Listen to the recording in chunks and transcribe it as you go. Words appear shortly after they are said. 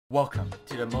Welcome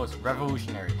to the most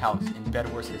revolutionary house in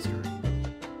BEDWARS history.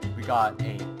 We got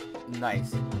a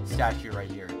nice statue right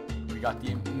here. We got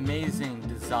the amazing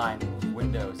design of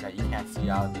windows that you can't see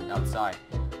outside.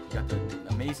 We got the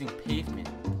amazing pavement,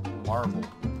 marble.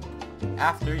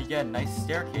 After, you get a nice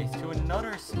staircase to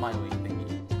another smiley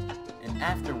thingy. And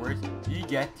afterwards, you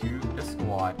get to the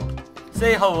squad.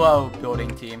 Say hello,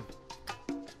 building team.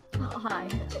 Oh, hi.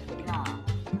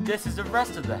 This is the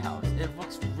rest of the house. It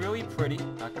looks really pretty,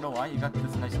 not gonna lie. You got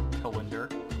this nice cylinder.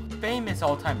 Famous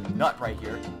all-time nut right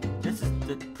here. This is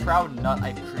the proud nut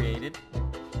I've created.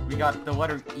 We got the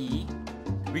letter E.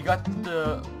 We got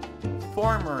the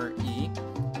former E,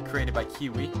 created by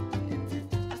Kiwi.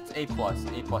 It's A+, A+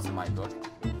 in my book.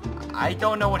 I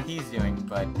don't know what he's doing,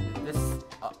 but this,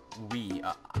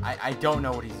 I don't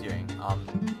know what he's doing.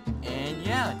 And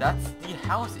yeah, that's the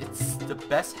house. It's the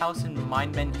best house in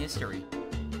Mindmen history.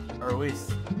 Or at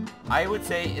least, I would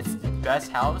say it's the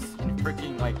best house in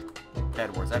freaking, like,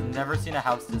 BEDWARS. I've never seen a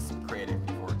house this creative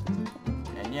before.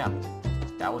 And yeah,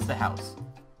 that was the house.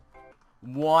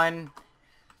 I'm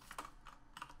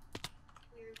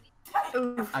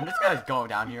just gonna go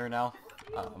down here now.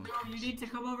 You need to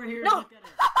come over here No. and look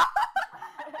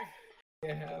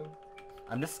at it.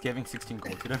 I'm just giving 16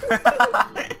 gold to them.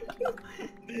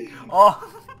 Oh!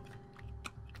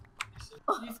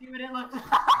 You see what it looks like?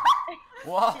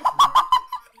 Whoa!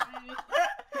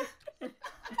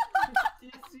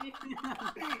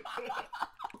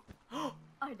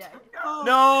 I died.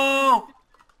 No!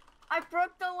 I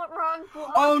broke the wrong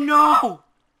block. Oh no!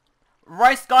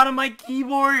 Rice got on my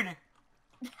keyboard!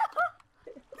 This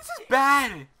is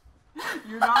bad!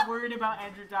 You're not worried about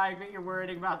Andrew dying, but you're worried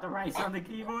about the rice on the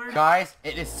keyboard? Guys,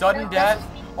 it is sudden death.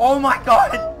 Oh my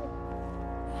god!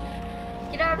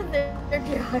 Get out of there,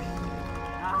 Jack.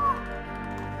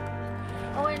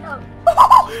 Oh wait, no.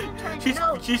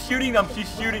 She's shooting them. She's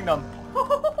shooting them.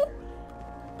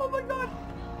 Oh my god!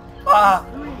 Ah!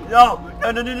 No!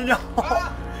 No! No! No! No! No!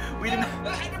 We didn't.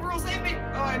 Edward, save me!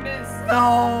 Oh, I missed.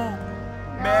 No!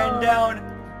 Man down!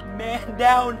 Man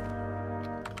down!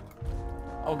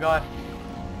 Oh god!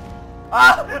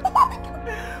 Ah! Oh my god!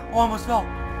 Oh, I almost fell.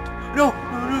 No!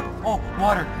 No! No! Oh,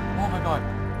 water! Oh my god!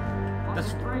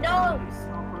 That's No!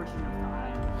 Small portion of the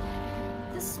eye.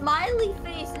 The smiley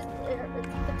face is there. It's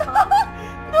the top.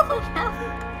 No! It's like half.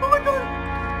 Oh my god!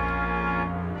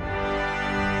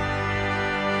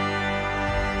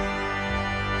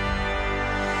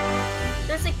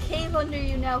 There's a cave under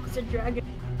you now because a dragon.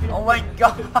 Oh my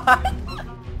god!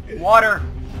 Water!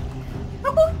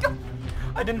 Oh my god!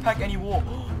 I didn't pack any wool.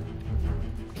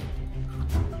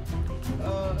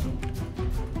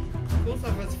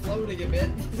 CoolStuff was floating a bit.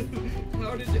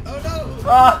 How did you? Oh no!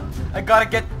 Ah! I gotta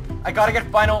get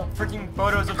final freaking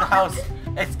photos of the house.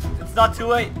 It's not too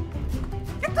late.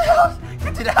 Get the house!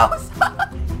 Get to the house!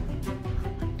 I'm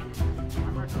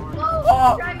recording. No!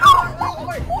 Oh, Dragon! no!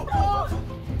 No!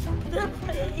 The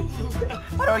face!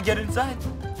 How do I get inside?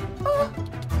 Ah.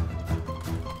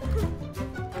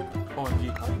 OMG.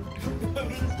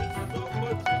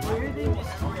 Why are they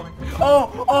destroying?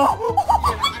 Oh! Oh!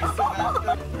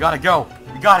 We gotta go!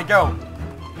 We gotta go!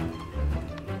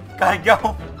 Gotta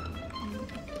go!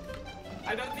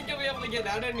 I don't think you'll be able to get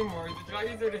out anymore. The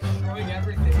dragons are destroying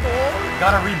everything.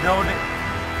 Gotta rebuild it.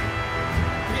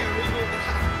 Yeah, rebuild the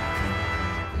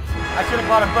house. I should've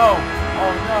bought a bow.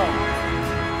 Oh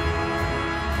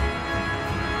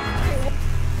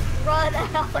Run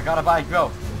out! no. I gotta buy a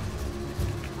bow.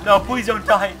 No, please don't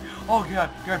die. Oh god,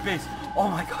 you're at base. Oh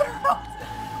my god, our house.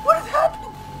 What is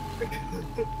happening?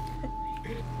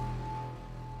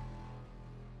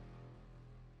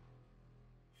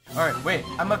 Alright, wait.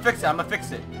 I'm gonna fix it. I'm gonna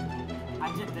fix it.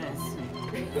 I did this.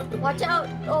 Watch out!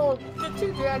 Oh, the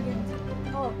two dragons.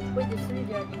 Oh, wait, there's three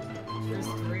dragons. There's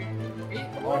three.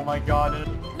 Oh my god.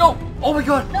 No! Oh my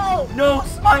god! No! No,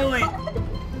 Smiley!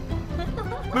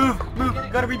 Move! Move!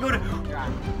 Gotta rebuild it!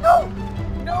 No!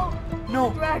 No!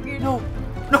 No! Dragon! No!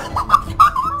 No!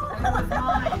 That was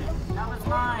mine. That was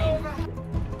mine.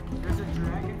 There's a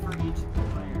dragon for each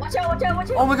player. Watch out! Watch out! Watch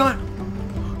out! Oh my god!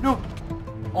 No!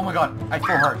 Oh my god, I have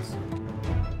 4 hearts.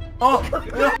 Oh!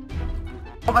 No!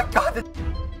 Oh my god!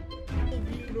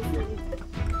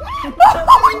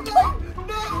 Oh my god!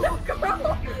 No!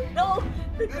 No!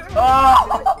 The girl!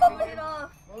 Oh!